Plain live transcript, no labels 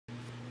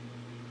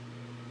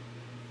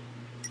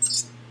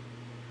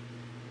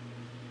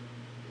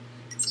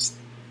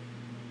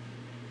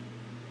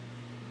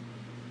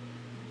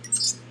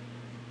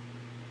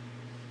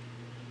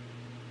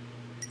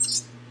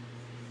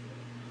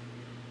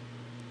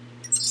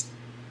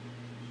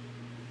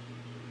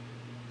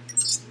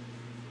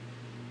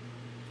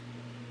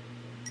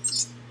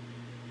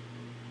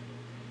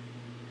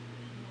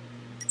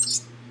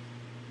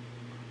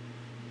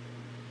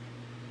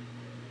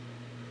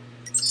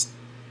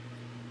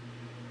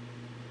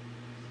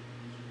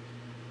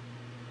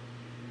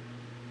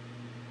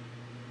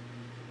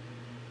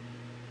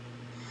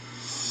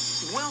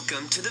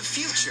Welcome to the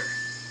future.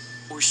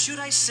 Or should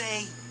I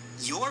say,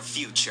 your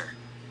future.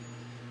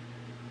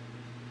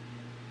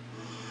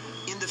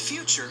 In the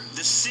future,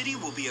 the city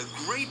will be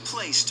a great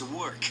place to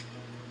work.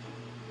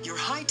 Your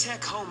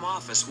high-tech home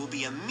office will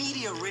be a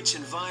media-rich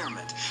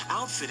environment,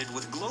 outfitted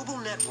with global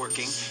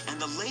networking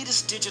and the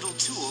latest digital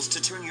tools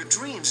to turn your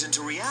dreams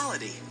into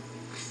reality.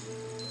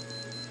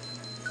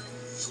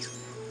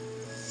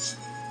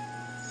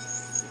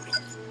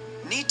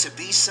 Need to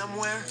be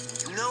somewhere?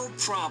 No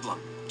problem.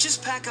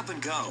 Just pack up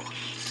and go.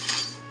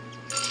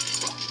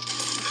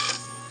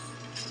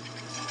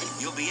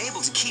 You'll be able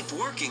to keep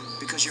working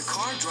because your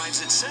car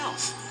drives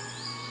itself.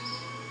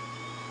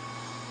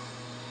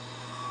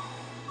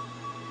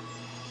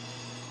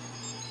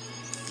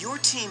 Your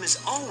team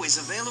is always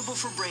available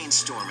for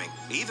brainstorming,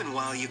 even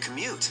while you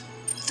commute,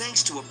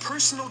 thanks to a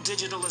personal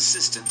digital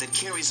assistant that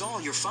carries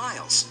all your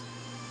files.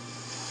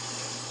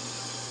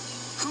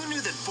 Who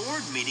knew that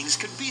board meetings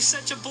could be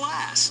such a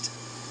blast?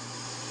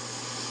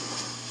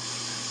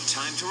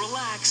 Time to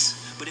relax,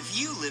 but if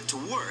you live to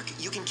work,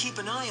 you can keep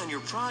an eye on your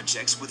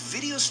projects with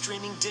video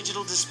streaming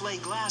digital display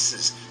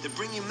glasses that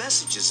bring you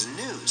messages and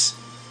news.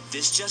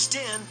 This just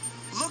in,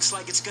 looks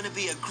like it's going to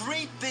be a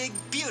great big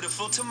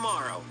beautiful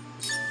tomorrow.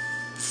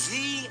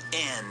 The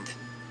end.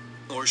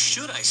 Or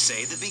should I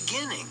say the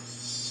beginning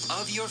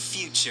of your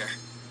future.